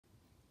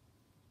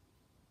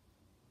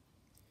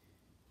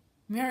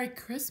Merry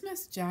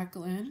Christmas,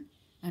 Jacqueline.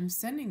 I'm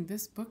sending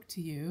this book to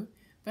you,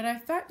 but I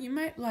thought you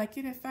might like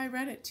it if I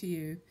read it to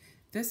you.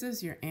 This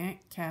is your Aunt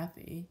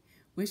Kathy,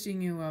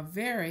 wishing you a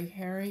very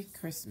Merry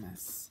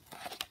Christmas.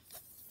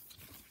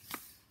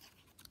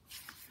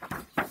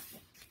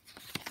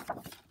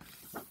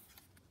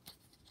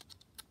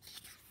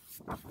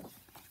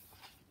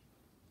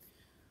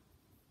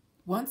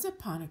 Once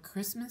upon a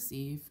Christmas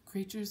Eve,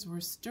 creatures were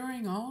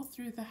stirring all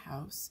through the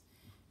house.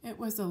 It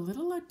was a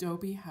little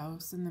adobe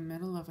house in the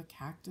middle of a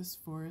cactus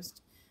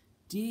forest,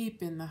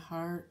 deep in the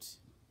heart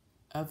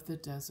of the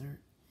desert.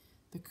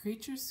 The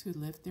creatures who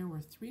lived there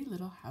were 3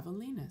 little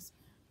javelinas,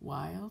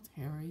 wild,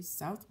 hairy,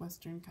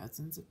 southwestern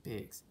cousins of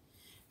pigs.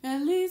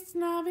 Feliz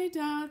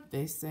Navidad,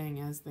 they sang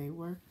as they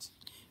worked.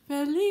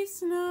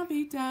 Feliz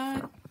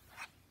Navidad.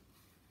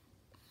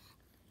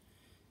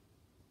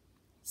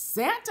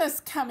 Santa's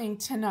coming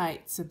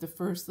tonight, said the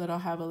first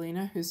little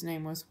javelina, whose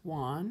name was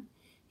Juan.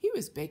 He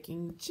was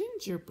baking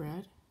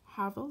gingerbread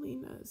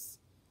javelinas.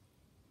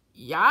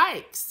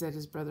 Yikes, said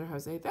his brother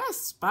Jose. That's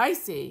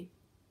spicy.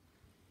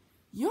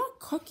 Your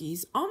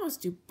cookies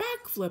almost do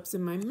backflips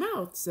in my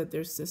mouth, said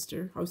their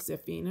sister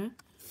Josefina.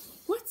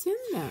 What's in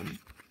them?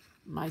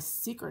 My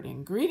secret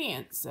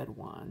ingredient, said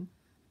Juan.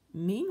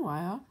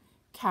 Meanwhile,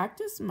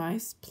 cactus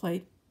mice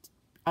played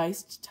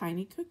iced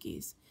tiny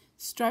cookies.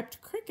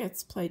 Striped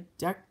crickets played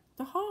Deck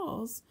the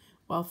Halls,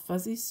 while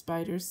fuzzy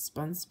spiders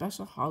spun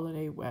special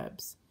holiday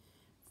webs.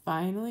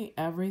 Finally,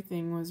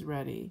 everything was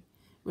ready.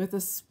 With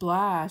a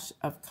splash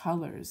of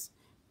colors,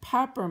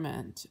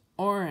 peppermint,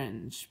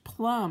 orange,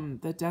 plum,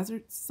 the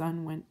desert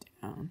sun went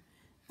down.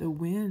 The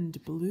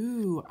wind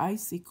blew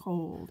icy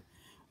cold.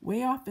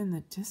 Way off in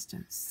the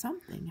distance,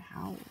 something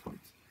howled.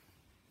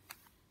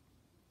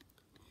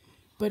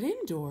 But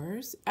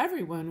indoors,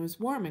 everyone was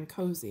warm and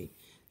cozy.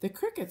 The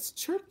crickets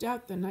chirped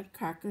out the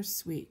nutcracker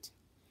sweet.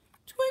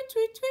 Tweet,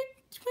 tweet,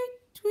 tweet,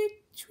 tweet,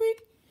 tweet,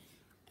 tweet.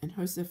 And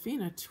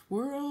Josefina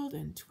twirled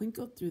and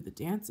twinkled through the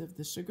dance of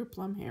the sugar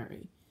plum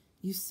Harry.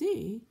 You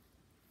see,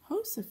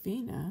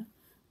 Josefina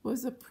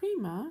was a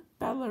prima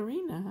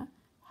ballerina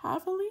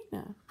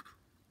javelina.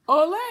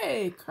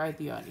 Ole! Cried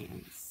the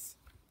audience.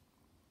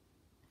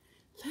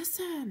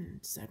 Listen,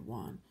 said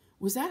Juan.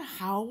 Was that a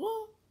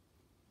howl?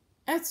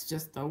 It's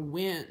just the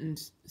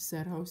wind,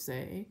 said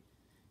Jose.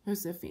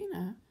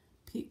 Josefina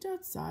peeked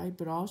outside,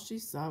 but all she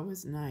saw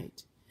was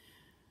night.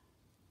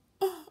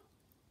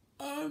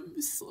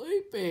 I'm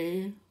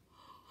sleepy,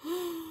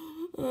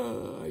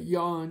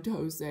 yawned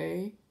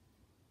Jose.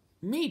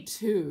 Me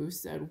too,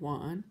 said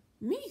Juan.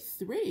 Me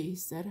 3,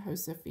 said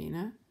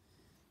Josefina.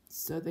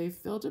 So they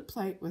filled a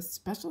plate with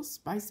special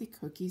spicy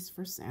cookies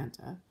for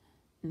Santa.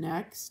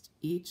 Next,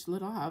 each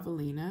little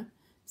javelina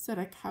set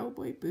a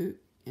cowboy boot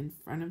in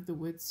front of the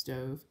wood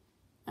stove,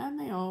 and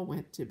they all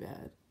went to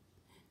bed.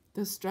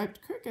 The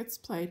striped crickets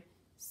played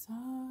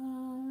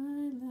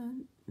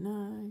Silent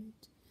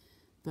Night.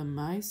 The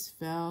mice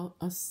fell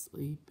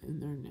asleep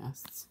in their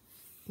nests.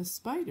 The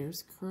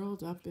spiders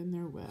curled up in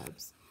their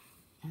webs.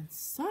 And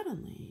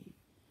suddenly,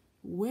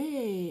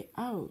 way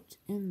out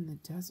in the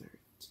desert,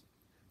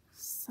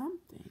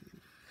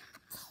 something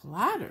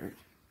clattered.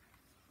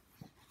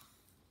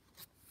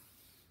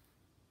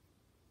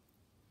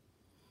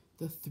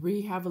 The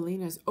 3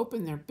 javelinas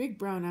opened their big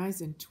brown eyes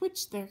and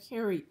twitched their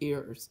hairy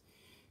ears.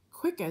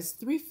 Quick as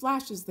 3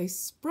 flashes, they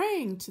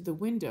sprang to the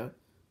window.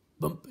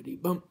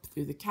 Bumpity-bump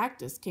through the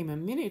cactus came a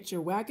miniature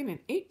wagon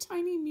and 8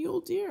 tiny mule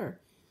deer.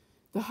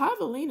 The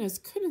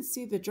javelinas couldn't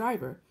see the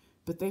driver,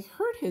 but they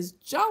heard his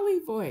jolly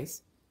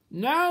voice.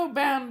 Now,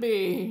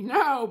 Bambi!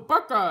 Now,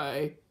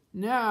 Buckeye!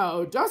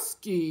 Now,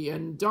 Dusky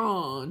and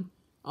Dawn!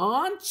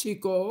 On,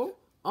 Chico!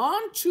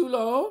 On,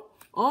 Chulo!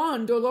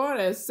 On,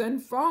 Dolores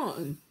and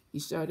Fawn! He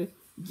shouted.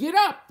 Get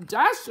up!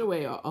 Dash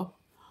away all!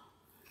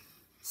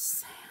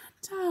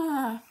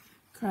 Santa!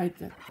 Cried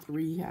the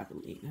 3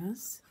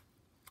 javelinas.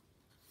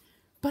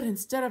 But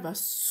instead of a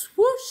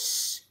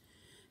swoosh,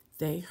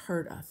 they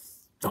heard a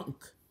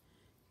thunk.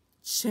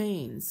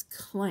 Chains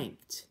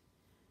clanked.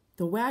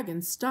 The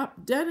wagon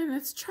stopped dead in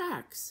its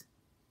tracks.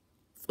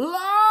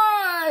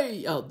 Fly!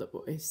 Yelled the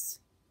voice.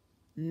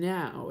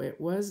 Now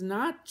it was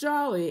not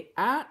jolly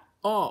at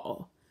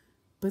all,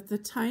 but the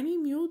tiny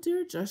mule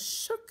deer just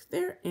shook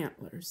their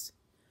antlers.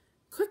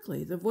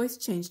 Quickly, the voice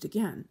changed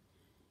again.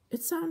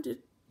 It sounded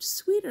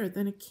sweeter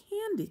than a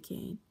candy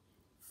cane.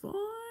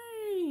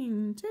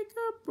 Fine, take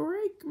a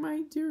break,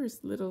 my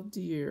dearest little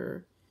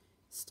dear.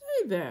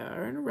 Stay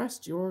there and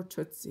rest your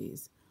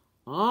tootsies.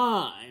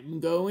 I'm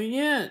going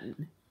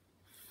in.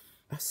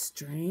 A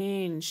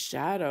strange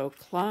shadow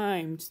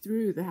climbed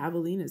through the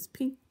javelina's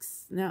pink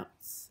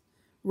snouts,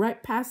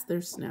 right past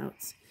their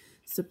snouts.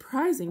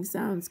 Surprising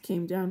sounds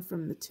came down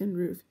from the tin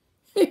roof.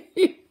 Hee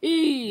hee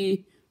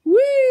hee!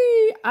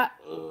 Whee! At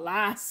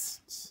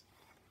last!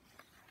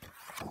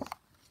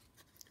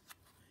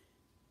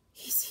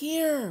 He's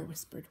here,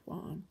 whispered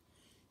Juan.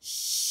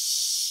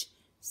 Shh,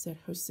 said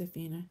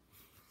Josefina.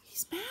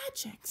 He's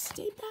magic.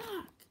 Stay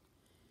back.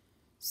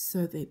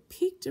 So they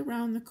peeked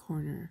around the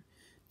corner.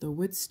 The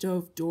wood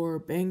stove door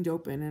banged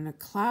open, and a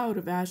cloud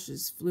of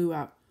ashes flew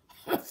out.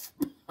 Huff,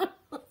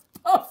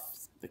 puff,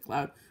 said the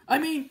cloud. I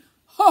mean,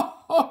 ho,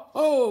 ho,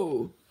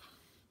 ho!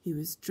 He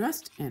was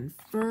dressed in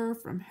fur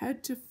from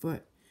head to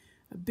foot.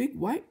 A big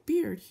white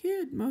beard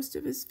hid most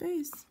of his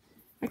face,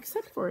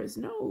 except for his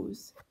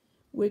nose,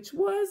 which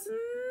was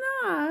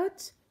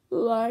not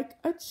like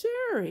a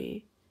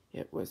cherry.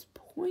 It was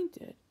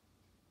pointed.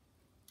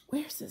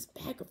 Where's his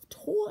bag of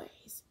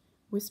toys?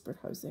 Whispered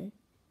Jose.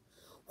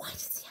 Why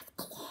does he have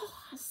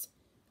claws?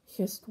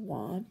 Hissed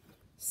Juan.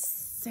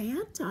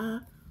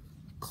 Santa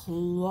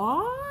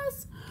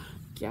Claus?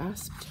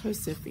 Gasped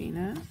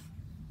Josefina.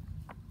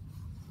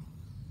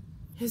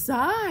 His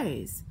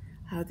eyes,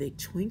 how they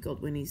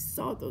twinkled when he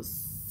saw those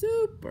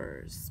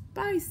super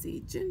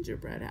spicy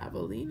gingerbread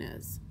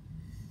javelinas.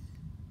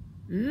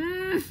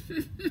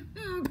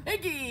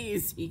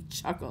 Piggies, he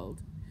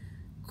chuckled.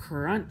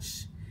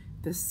 Crunch.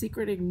 The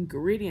secret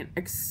ingredient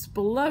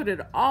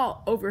exploded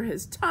all over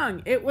his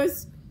tongue. It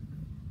was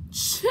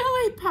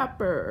chili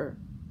pepper.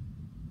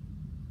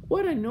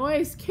 What a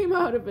noise came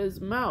out of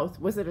his mouth.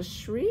 Was it a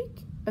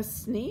shriek? A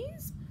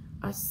sneeze?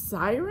 A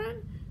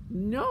siren?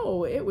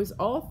 No, it was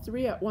all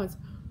three at once.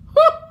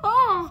 Ha,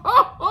 ha,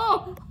 ha,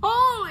 ha,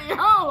 holy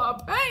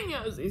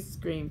jalapenos, he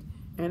screamed,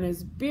 and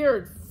his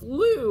beard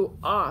flew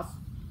off.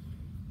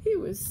 He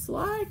was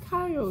Sly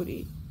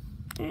Coyote,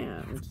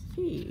 and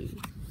he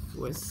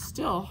was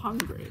still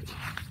hungry.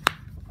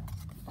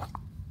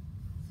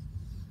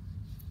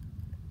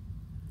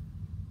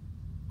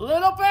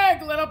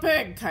 Little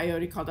pig,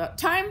 Coyote called out.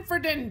 Time for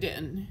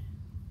din-din.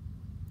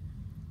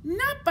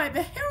 Not by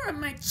the hair of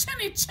my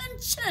chinny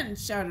chin,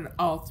 shouted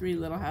all three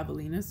little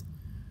javelinas.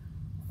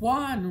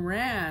 Juan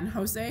ran,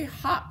 Jose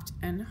hopped,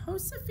 and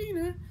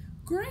Josefina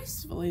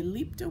gracefully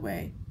leaped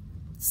away.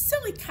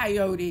 Silly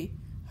Coyote,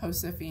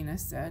 Josefina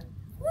said.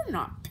 We're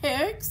not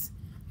pigs.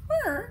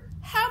 We're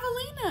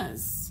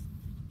javelinas.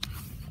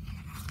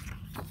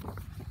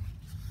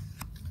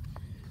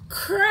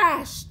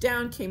 Crash!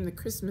 Down came the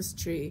Christmas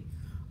tree.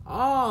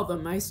 All the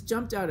mice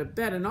jumped out of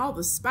bed, and all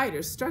the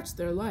spiders stretched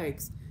their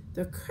legs.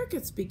 The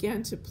crickets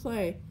began to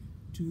play.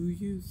 Do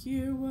you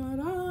hear what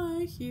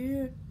I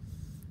hear?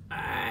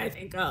 I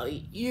think I'll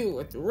eat you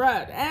with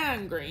red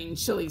and green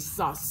chili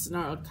sauce,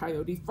 snarled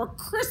Coyote, for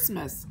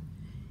Christmas.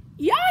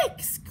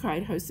 Yikes!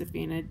 Cried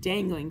Josefina,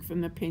 dangling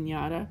from the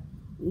piñata.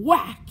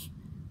 Whack!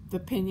 The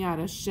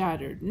piñata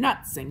shattered.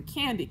 Nuts and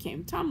candy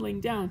came tumbling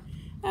down,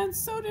 and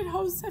so did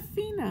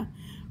Josefina.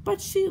 But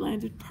she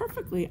landed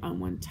perfectly on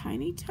one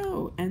tiny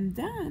toe, and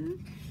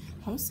then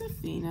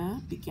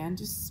Josefina began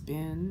to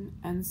spin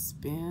and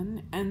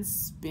spin and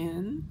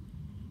spin.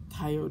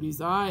 Coyote's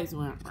eyes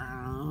went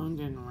round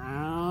and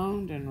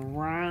round and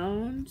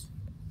round.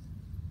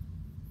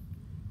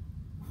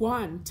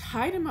 Juan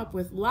tied him up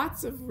with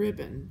lots of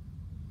ribbon.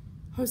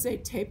 Jose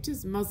taped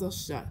his muzzle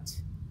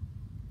shut.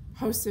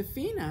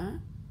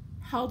 Josefina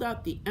held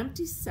out the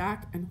empty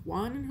sack, and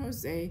Juan and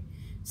Jose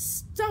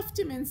stuffed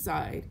him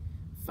inside.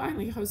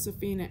 Finally,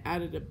 Josefina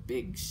added a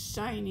big,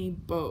 shiny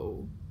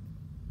bow.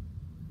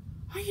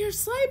 I hear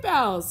sleigh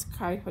bells,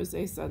 cried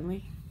Jose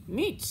suddenly.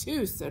 Me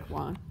too, said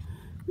Juan.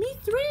 Me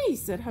three,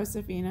 said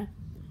Josefina.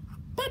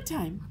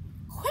 Bedtime,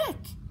 quick.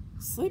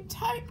 Sleep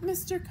tight,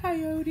 Mr.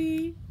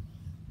 Coyote.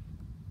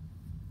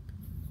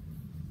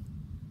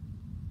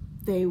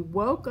 They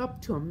woke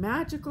up to a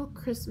magical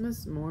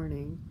Christmas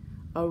morning.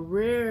 A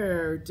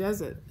rare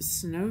desert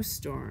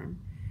snowstorm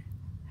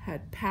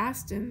had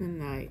passed in the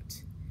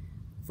night,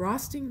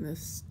 frosting the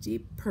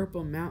steep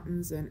purple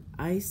mountains and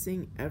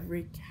icing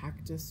every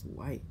cactus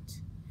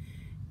white.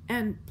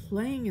 And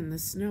playing in the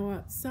snow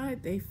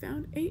outside, they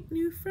found 8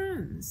 new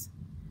friends.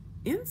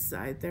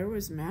 Inside there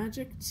was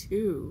magic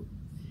too.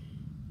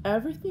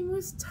 Everything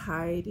was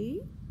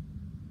tidy.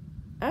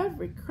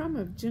 Every crumb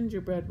of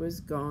gingerbread was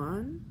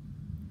gone.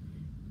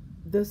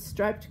 The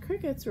striped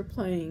crickets were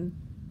playing,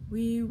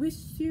 We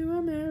wish you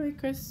a Merry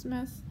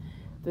Christmas.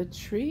 The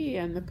tree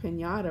and the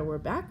piñata were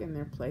back in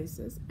their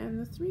places, and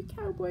the 3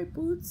 cowboy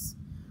boots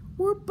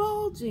were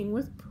bulging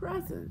with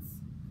presents.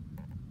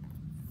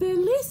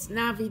 Feliz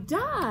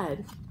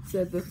Navidad,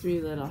 said the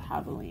 3 little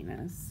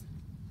javelinas.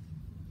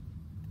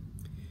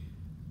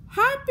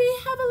 Happy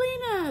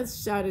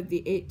javelinas, shouted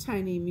the 8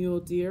 tiny mule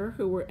deer,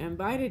 who were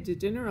invited to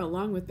dinner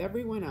along with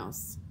everyone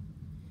else.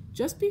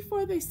 Just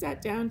before they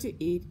sat down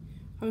to eat,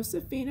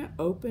 Josefina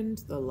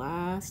opened the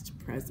last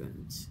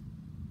present.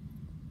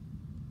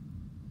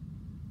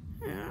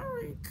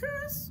 Merry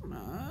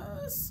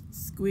Christmas,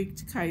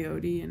 squeaked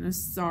Coyote in a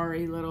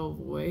sorry little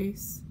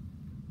voice.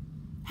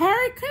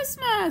 Merry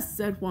Christmas,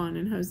 said Juan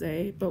and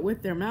Jose, but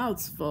with their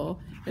mouths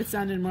full, it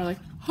sounded more like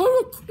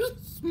Merry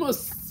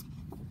Christmas.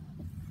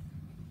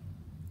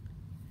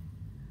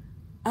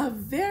 A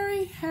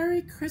very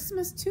Merry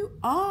Christmas to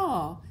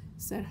all,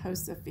 said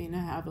Josefina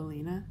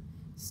Javelina,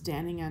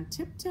 standing on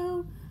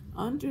tiptoe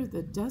under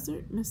the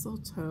desert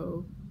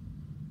mistletoe.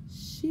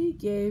 She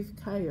gave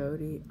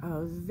Coyote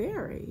a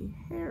very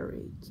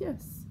hairy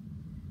kiss.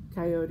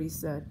 Coyote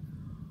said,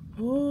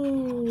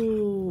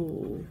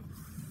 Oh.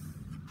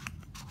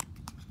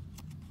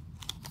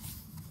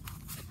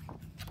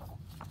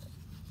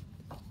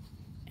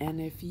 And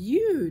if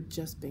you'd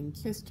just been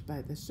kissed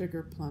by the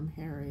sugar plum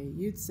Harry,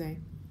 you'd say,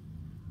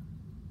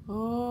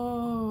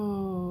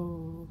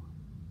 oh,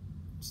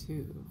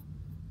 too.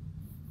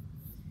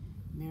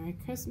 Merry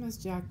Christmas,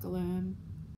 Jacqueline.